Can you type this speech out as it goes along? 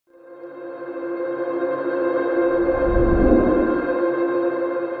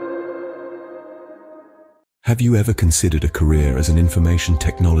Have you ever considered a career as an information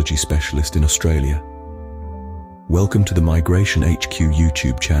technology specialist in Australia? Welcome to the Migration HQ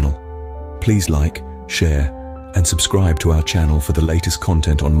YouTube channel. Please like, share, and subscribe to our channel for the latest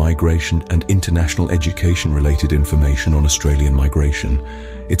content on migration and international education-related information on Australian migration.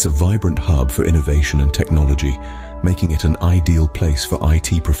 It's a vibrant hub for innovation and technology, making it an ideal place for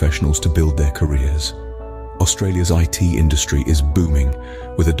IT professionals to build their careers. Australia's IT industry is booming,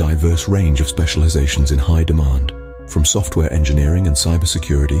 with a diverse range of specializations in high demand, from software engineering and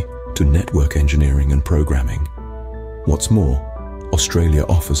cybersecurity to network engineering and programming. What's more, Australia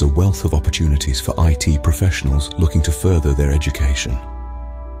offers a wealth of opportunities for IT professionals looking to further their education.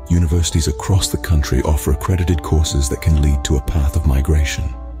 Universities across the country offer accredited courses that can lead to a path of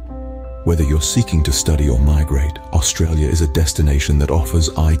migration. Whether you're seeking to study or migrate, Australia is a destination that offers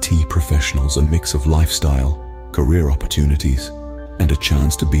IT professionals a mix of lifestyle, career opportunities, and a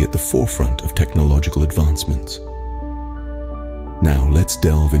chance to be at the forefront of technological advancements. Now let's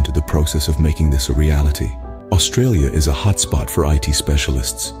delve into the process of making this a reality. Australia is a hotspot for IT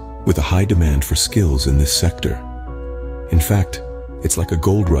specialists, with a high demand for skills in this sector. In fact, it's like a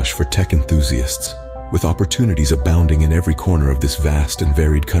gold rush for tech enthusiasts, with opportunities abounding in every corner of this vast and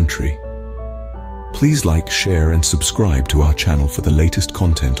varied country. Please like, share, and subscribe to our channel for the latest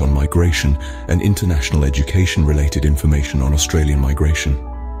content on migration and international education-related information on Australian migration.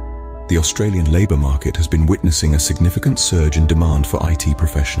 The Australian labour market has been witnessing a significant surge in demand for IT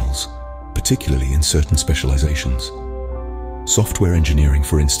professionals, particularly in certain specializations. Software engineering,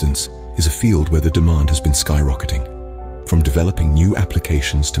 for instance, is a field where the demand has been skyrocketing. From developing new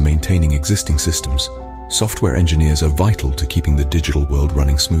applications to maintaining existing systems, software engineers are vital to keeping the digital world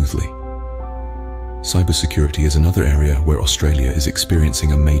running smoothly. Cybersecurity is another area where Australia is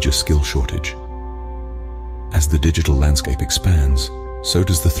experiencing a major skill shortage. As the digital landscape expands, so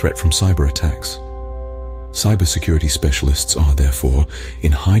does the threat from cyber attacks. Cybersecurity specialists are therefore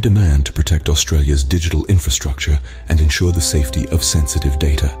in high demand to protect Australia's digital infrastructure and ensure the safety of sensitive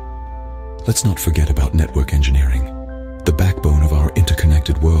data. Let's not forget about network engineering, the backbone of our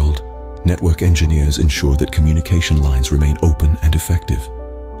interconnected world. Network engineers ensure that communication lines remain open and effective.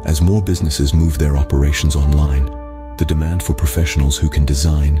 As more businesses move their operations online, the demand for professionals who can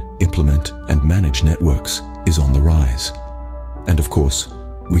design, implement, and manage networks is on the rise. And of course,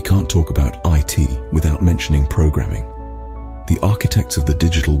 we can't talk about IT without mentioning programming. The architects of the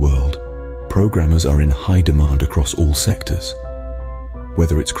digital world, programmers are in high demand across all sectors.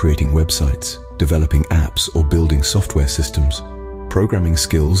 Whether it's creating websites, developing apps, or building software systems, programming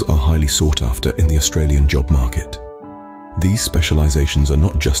skills are highly sought after in the Australian job market. These specializations are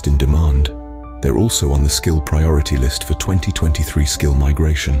not just in demand, they're also on the skill priority list for 2023 skill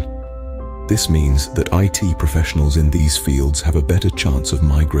migration. This means that IT professionals in these fields have a better chance of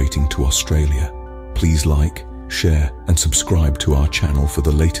migrating to Australia. Please like, share, and subscribe to our channel for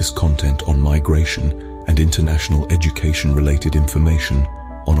the latest content on migration and international education-related information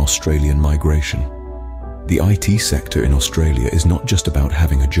on Australian migration. The IT sector in Australia is not just about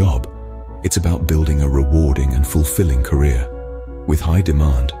having a job. It's about building a rewarding and fulfilling career. With high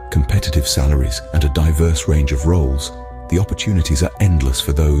demand, competitive salaries, and a diverse range of roles, the opportunities are endless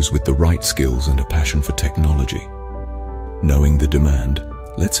for those with the right skills and a passion for technology. Knowing the demand,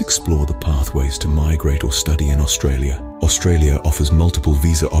 let's explore the pathways to migrate or study in Australia. Australia offers multiple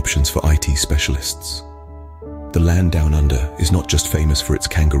visa options for IT specialists. The land down under is not just famous for its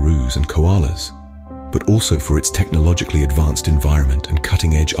kangaroos and koalas, but also for its technologically advanced environment and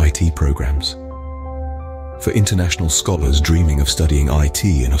cutting-edge IT programs. For international scholars dreaming of studying IT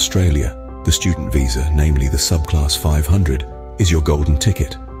in Australia, the student visa, namely the subclass 500, is your golden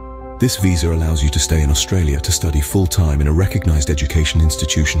ticket. This visa allows you to stay in Australia to study full-time in a recognised education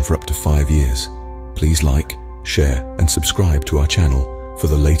institution for up to 5 years. Please like, share, and subscribe to our channel for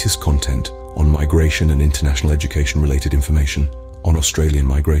the latest content on migration and international education-related information on Australian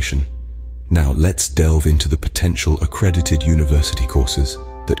migration. Now let's delve into the potential accredited university courses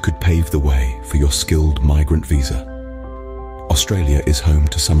that could pave the way for your skilled migrant visa. Australia is home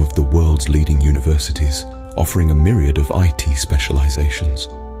to some of the world's leading universities, offering a myriad of IT specializations.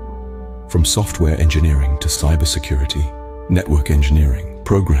 From software engineering to cybersecurity, network engineering,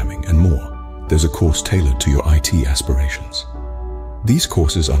 programming, and more, there's a course tailored to your IT aspirations. These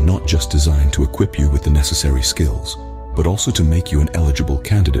courses are not just designed to equip you with the necessary skills, but also to make you an eligible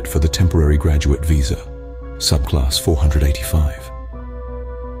candidate for the temporary graduate visa, subclass 485.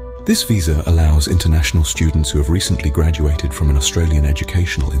 This visa allows international students who have recently graduated from an Australian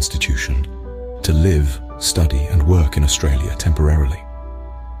educational institution to live, study, and work in Australia temporarily.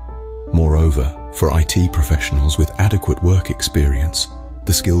 Moreover, for IT professionals with adequate work experience,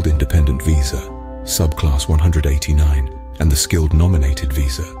 the Skilled Independent Visa subclass 189, and the skilled nominated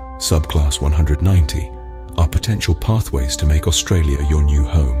visa, subclass 190, are potential pathways to make Australia your new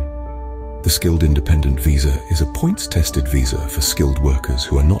home. The skilled independent visa is a points-tested visa for skilled workers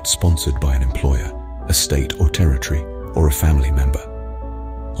who are not sponsored by an employer, a state or territory, or a family member.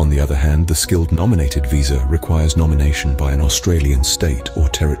 On the other hand, the skilled nominated visa requires nomination by an Australian state or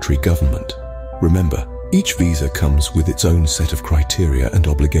territory government. Remember, each visa comes with its own set of criteria and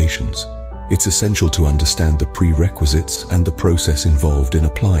obligations. It's essential to understand the prerequisites and the process involved in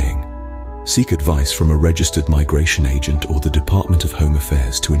applying. Seek advice from a registered migration agent or the Department of Home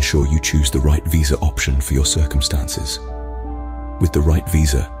Affairs to ensure you choose the right visa option for your circumstances. With the right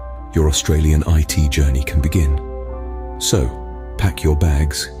visa, your Australian IT journey can begin. So, pack your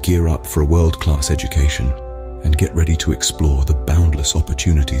bags, gear up for a world-class education, and get ready to explore the boundless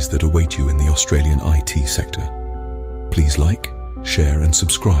opportunities that await you in the Australian IT sector. Please like, share and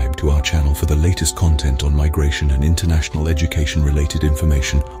subscribe to our channel for the latest content on migration and international education-related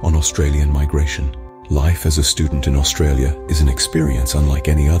information on Australian migration. Life as a student in Australia is an experience unlike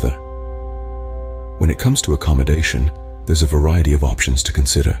any other. When it comes to accommodation, there's a variety of options to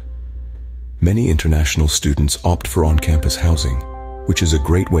consider. Many international students opt for on-campus housing, which is a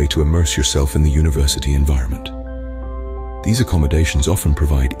great way to immerse yourself in the university environment. These accommodations often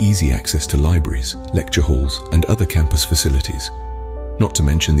provide easy access to libraries, lecture halls, and other campus facilities, not to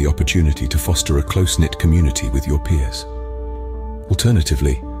mention the opportunity to foster a close-knit community with your peers.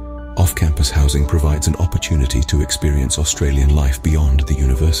 Alternatively, off-campus housing provides an opportunity to experience Australian life beyond the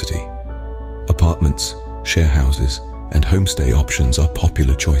university. Apartments, share houses, and homestay options are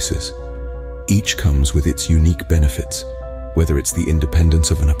popular choices. Each comes with its unique benefits, whether it's the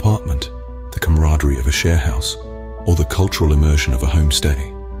independence of an apartment, the camaraderie of a share house, or the cultural immersion of a homestay.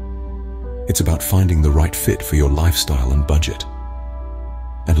 It's about finding the right fit for your lifestyle and budget.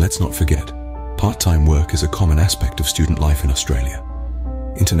 And let's not forget, part-time work is a common aspect of student life in Australia.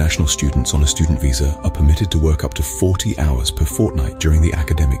 International students on a student visa are permitted to work up to 40 hours per fortnight during the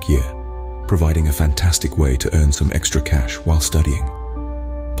academic year, providing a fantastic way to earn some extra cash while studying.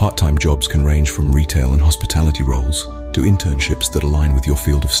 Part-time jobs can range from retail and hospitality roles to internships that align with your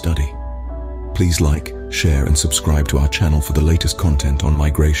field of study. Please like, share and subscribe to our channel for the latest content on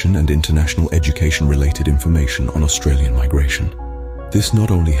migration and international education-related information on Australian migration. This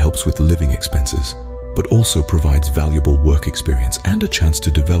not only helps with living expenses, but also provides valuable work experience and a chance to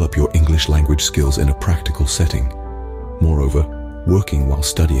develop your English language skills in a practical setting. Moreover, working while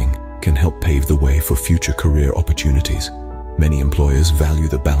studying can help pave the way for future career opportunities. Many employers value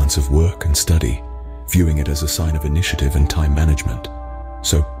the balance of work and study, viewing it as a sign of initiative and time management.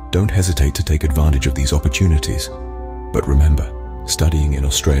 So, don't hesitate to take advantage of these opportunities. But remember, studying in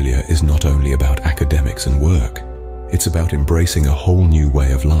Australia is not only about academics and work. It's about embracing a whole new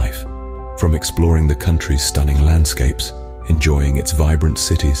way of life. From exploring the country's stunning landscapes, enjoying its vibrant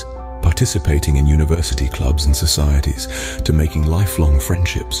cities, participating in university clubs and societies, to making lifelong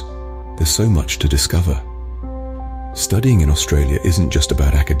friendships. There's so much to discover. Studying in Australia isn't just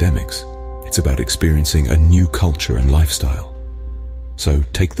about academics. It's about experiencing a new culture and lifestyle. So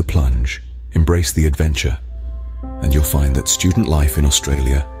take the plunge, embrace the adventure, and you'll find that student life in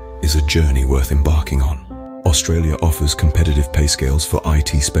Australia is a journey worth embarking on. Australia offers competitive pay scales for IT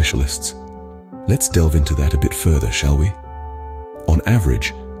specialists. Let's delve into that a bit further, shall we? On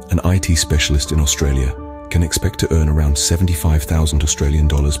average, an IT specialist in Australia can expect to earn around 75,000 Australian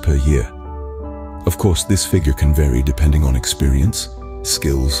dollars per year. Of course, this figure can vary depending on experience,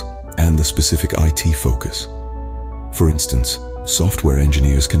 skills, and the specific IT focus. For instance, software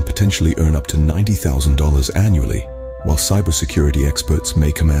engineers can potentially earn up to $90,000 annually, while cybersecurity experts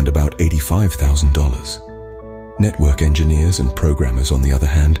may command about $85,000. Network engineers and programmers, on the other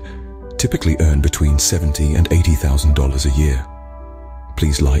hand, typically earn between $70,000 and $80,000 a year.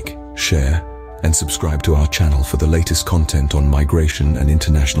 Please like, share, and subscribe to our channel for the latest content on migration and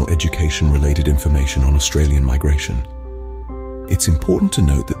international education-related information on Australian migration. It's important to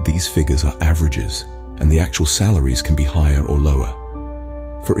note that these figures are averages, and the actual salaries can be higher or lower.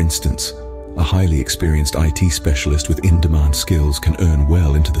 For instance, a highly experienced IT specialist with in-demand skills can earn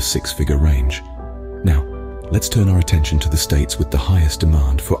well into the six-figure range. Now, let's turn our attention to the states with the highest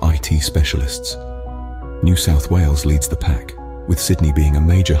demand for IT specialists. New South Wales leads the pack, with Sydney being a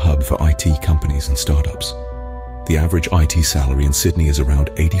major hub for IT companies and startups. The average IT salary in Sydney is around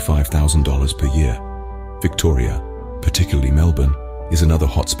 $85,000 per year. Victoria, particularly Melbourne, is another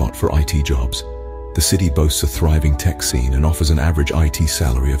hotspot for IT jobs. The city boasts a thriving tech scene and offers an average IT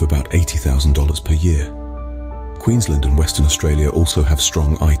salary of about $80,000 per year. Queensland and Western Australia also have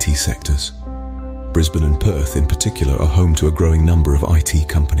strong IT sectors. Brisbane and Perth in particular are home to a growing number of IT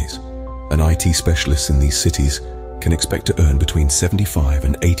companies. An IT specialist in these cities can expect to earn between $75,000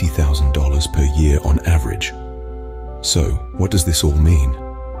 and $80,000 per year on average. So, what does this all mean?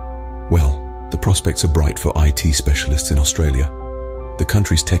 Well, the prospects are bright for IT specialists in Australia. The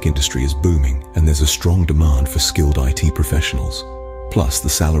country's tech industry is booming and there's a strong demand for skilled IT professionals. Plus, the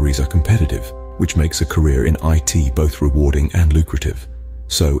salaries are competitive, which makes a career in IT both rewarding and lucrative.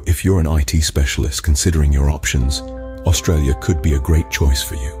 So, if you're an IT specialist considering your options, Australia could be a great choice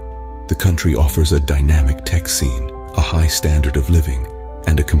for you. The country offers a dynamic tech scene, a high standard of living,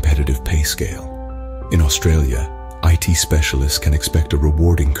 and a competitive pay scale. In Australia, IT specialists can expect a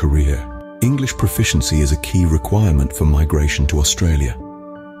rewarding career. English proficiency is a key requirement for migration to Australia.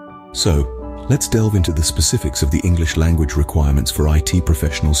 So, let's delve into the specifics of the English language requirements for IT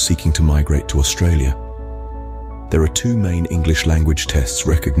professionals seeking to migrate to Australia. There are two main English language tests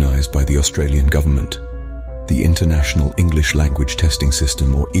recognized by the Australian government: the International English Language Testing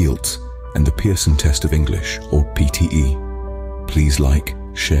System, or IELTS, and the Pearson Test of English, or PTE. Please like,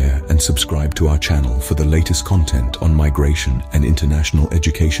 share, and subscribe to our channel for the latest content on migration and international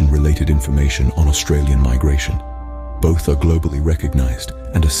education-related information on Australian migration. Both are globally recognized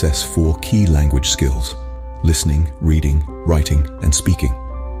and assess 4 key language skills: listening, reading, writing, and speaking.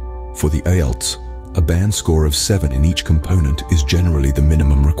 For the IELTS, a band score of 7 in each component is generally the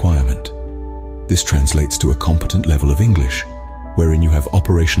minimum requirement. This translates to a competent level of English, wherein you have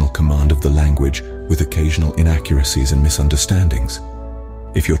operational command of the language with occasional inaccuracies and misunderstandings.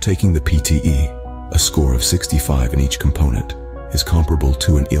 If you're taking the PTE, a score of 65 in each component is comparable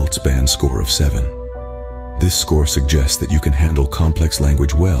to an IELTS band score of 7. This score suggests that you can handle complex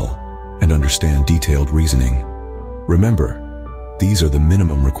language well and understand detailed reasoning. Remember, these are the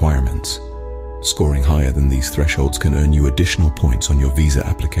minimum requirements. Scoring higher than these thresholds can earn you additional points on your visa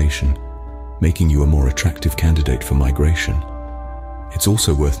application, making you a more attractive candidate for migration. It's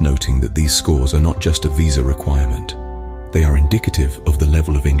also worth noting that these scores are not just a visa requirement. They are indicative of the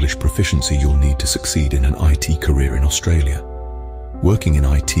level of English proficiency you'll need to succeed in an IT career in Australia. Working in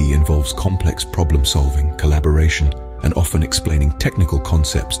IT involves complex problem-solving, collaboration, and often explaining technical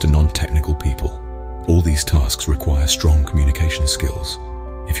concepts to non-technical people. All these tasks require strong communication skills.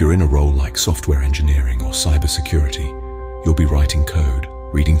 If you're in a role like software engineering or cybersecurity, you'll be writing code,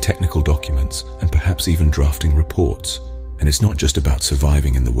 reading technical documents, and perhaps even drafting reports. And it's not just about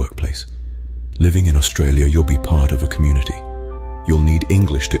surviving in the workplace. Living in Australia, you'll be part of a community. You'll need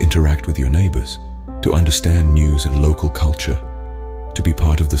English to interact with your neighbors, to understand news and local culture, to be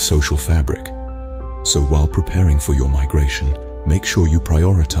part of the social fabric. So while preparing for your migration, make sure you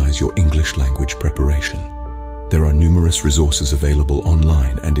prioritize your English language preparation. There are numerous resources available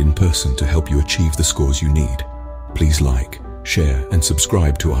online and in person to help you achieve the scores you need. Please like, share, and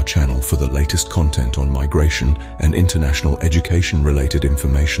subscribe to our channel for the latest content on migration and international education-related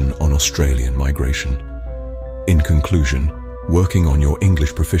information on Australian migration. In conclusion, working on your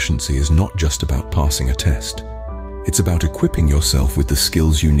English proficiency is not just about passing a test. It's about equipping yourself with the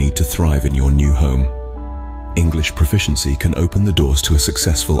skills you need to thrive in your new home. English proficiency can open the doors to a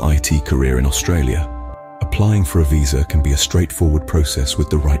successful IT career in Australia. Applying for a visa can be a straightforward process with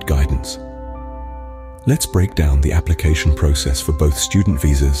the right guidance. Let's break down the application process for both student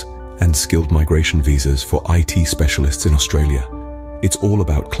visas and skilled migration visas for IT specialists in Australia. It's all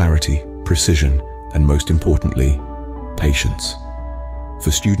about clarity, precision, and most importantly, patience. For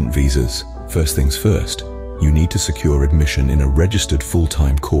student visas, first things first, you need to secure admission in a registered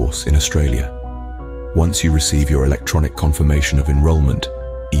full-time course in Australia. Once you receive your electronic confirmation of enrollment,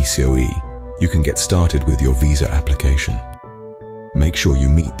 ECOE, you can get started with your visa application. Make sure you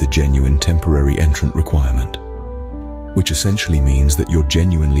meet the genuine temporary entrant requirement, which essentially means that you're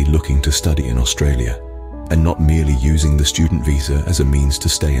genuinely looking to study in Australia and not merely using the student visa as a means to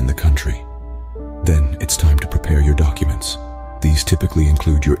stay in the country. Then it's time to prepare your documents. These typically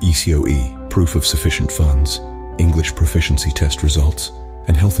include your ECOE, proof of sufficient funds, English proficiency test results,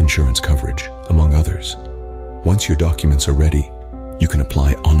 and health insurance coverage, among others. Once your documents are ready, you can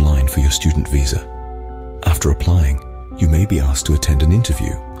apply online for your student visa. After applying, you may be asked to attend an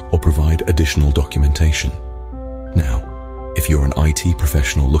interview or provide additional documentation. Now, if you're an IT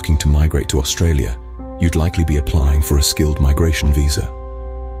professional looking to migrate to Australia, you'd likely be applying for a skilled migration visa.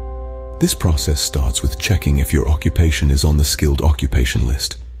 This process starts with checking if your occupation is on the skilled occupation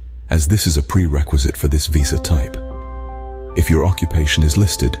list, as this is a prerequisite for this visa type. If your occupation is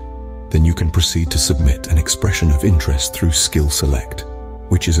listed, then you can proceed to submit an expression of interest through Skill Select,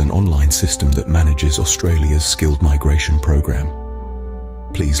 which is an online system that manages Australia's skilled migration program.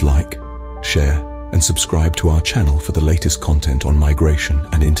 Please like, share, and subscribe to our channel for the latest content on migration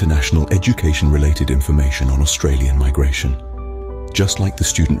and international education-related information on Australian migration. Just like the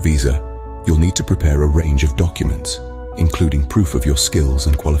student visa, You'll need to prepare a range of documents, including proof of your skills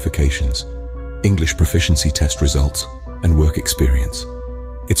and qualifications, English proficiency test results, and work experience.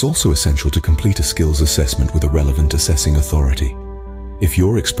 It's also essential to complete a skills assessment with a relevant assessing authority. If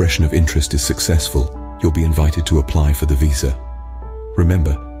your expression of interest is successful, you'll be invited to apply for the visa.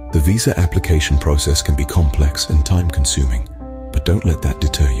 Remember, the visa application process can be complex and time-consuming, but don't let that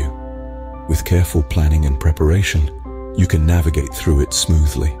deter you. With careful planning and preparation, you can navigate through it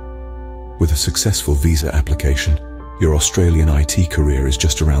smoothly. With a successful visa application, your Australian IT career is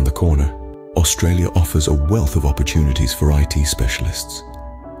just around the corner. Australia offers a wealth of opportunities for IT specialists.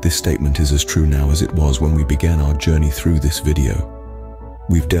 This statement is as true now as it was when we began our journey through this video.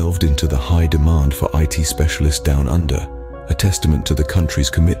 We've delved into the high demand for IT specialists down under, a testament to the country's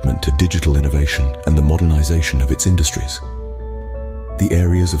commitment to digital innovation and the modernization of its industries. The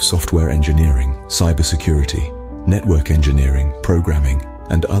areas of software engineering, cybersecurity, network engineering, programming,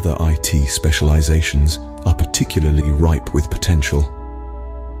 and other IT specializations are particularly ripe with potential.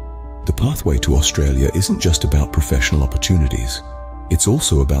 The pathway to Australia isn't just about professional opportunities. It's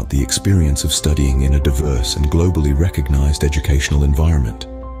also about the experience of studying in a diverse and globally recognized educational environment.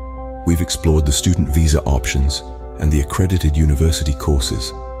 We've explored the student visa options and the accredited university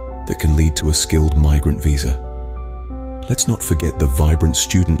courses that can lead to a skilled migrant visa. Let's not forget the vibrant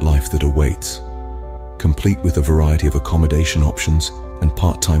student life that awaits, complete with a variety of accommodation options and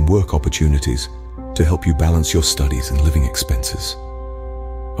part-time work opportunities to help you balance your studies and living expenses.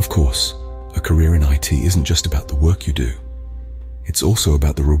 Of course, a career in IT isn't just about the work you do. It's also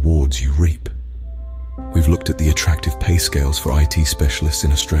about the rewards you reap. We've looked at the attractive pay scales for IT specialists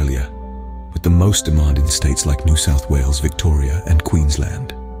in Australia, with the most demand in states like New South Wales, Victoria, and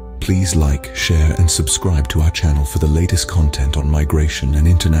Queensland. Please like, share, and subscribe to our channel for the latest content on migration and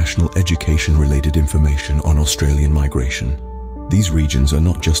international education-related information on Australian migration. These regions are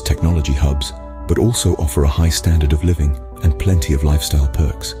not just technology hubs, but also offer a high standard of living and plenty of lifestyle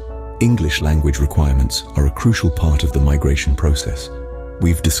perks. English language requirements are a crucial part of the migration process.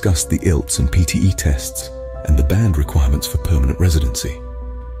 We've discussed the IELTS and PTE tests and the band requirements for permanent residency.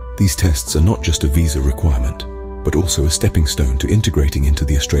 These tests are not just a visa requirement, but also a stepping stone to integrating into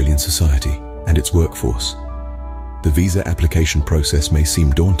the Australian society and its workforce. The visa application process may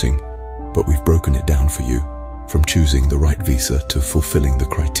seem daunting, but we've broken it down for you, from choosing the right visa to fulfilling the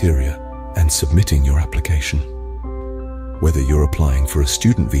criteria and submitting your application. Whether you're applying for a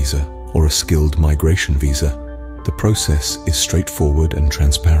student visa or a skilled migration visa, the process is straightforward and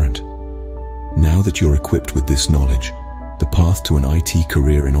transparent. Now that you're equipped with this knowledge, the path to an IT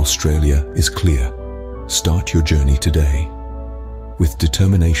career in Australia is clear. Start your journey today. With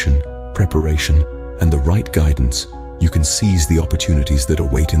determination, preparation, and the right guidance, you can seize the opportunities that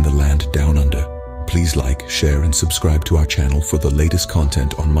await in the land down under. Please like, share, and subscribe to our channel for the latest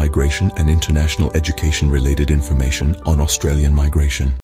content on migration and international education-related information on Australian migration.